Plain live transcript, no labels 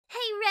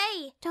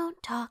Hey!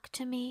 Don't talk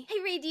to me. Hey,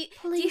 Ray, do you...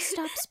 Please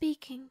stop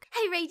speaking.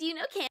 Hey, Ray, do you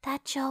know Candace?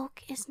 That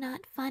joke is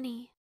not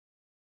funny.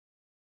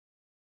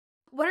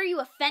 What, are you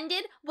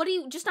offended? What, do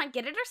you just not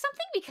get it or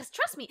something? Because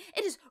trust me,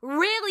 it is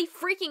really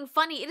freaking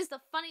funny. It is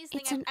the funniest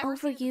thing I've ever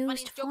seen. It's an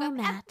overused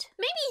format.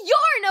 Maybe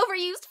you're an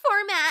overused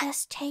format!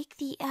 Just take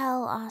the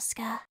L,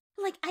 Asuka.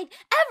 Like I'd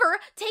ever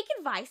take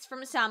advice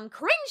from some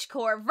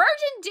cringecore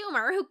virgin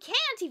doomer who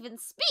can't even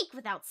speak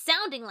without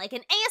sounding like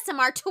an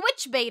ASMR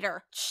Twitch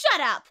baiter.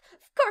 Shut up!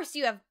 Of course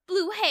you have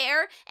blue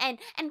hair and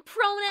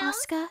pronouns.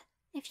 Asuka,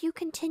 if you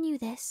continue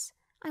this,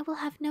 I will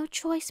have no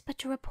choice but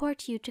to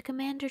report you to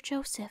Commander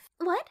Joseph.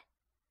 What?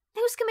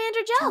 Who's Commander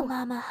Joe? Tell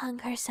Mama hung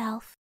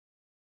herself.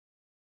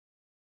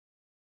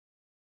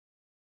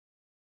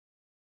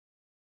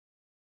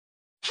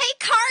 Hey,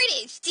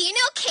 Carnage, do you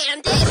know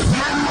Candace?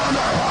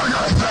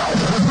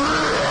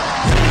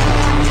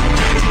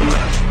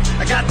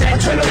 I got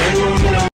that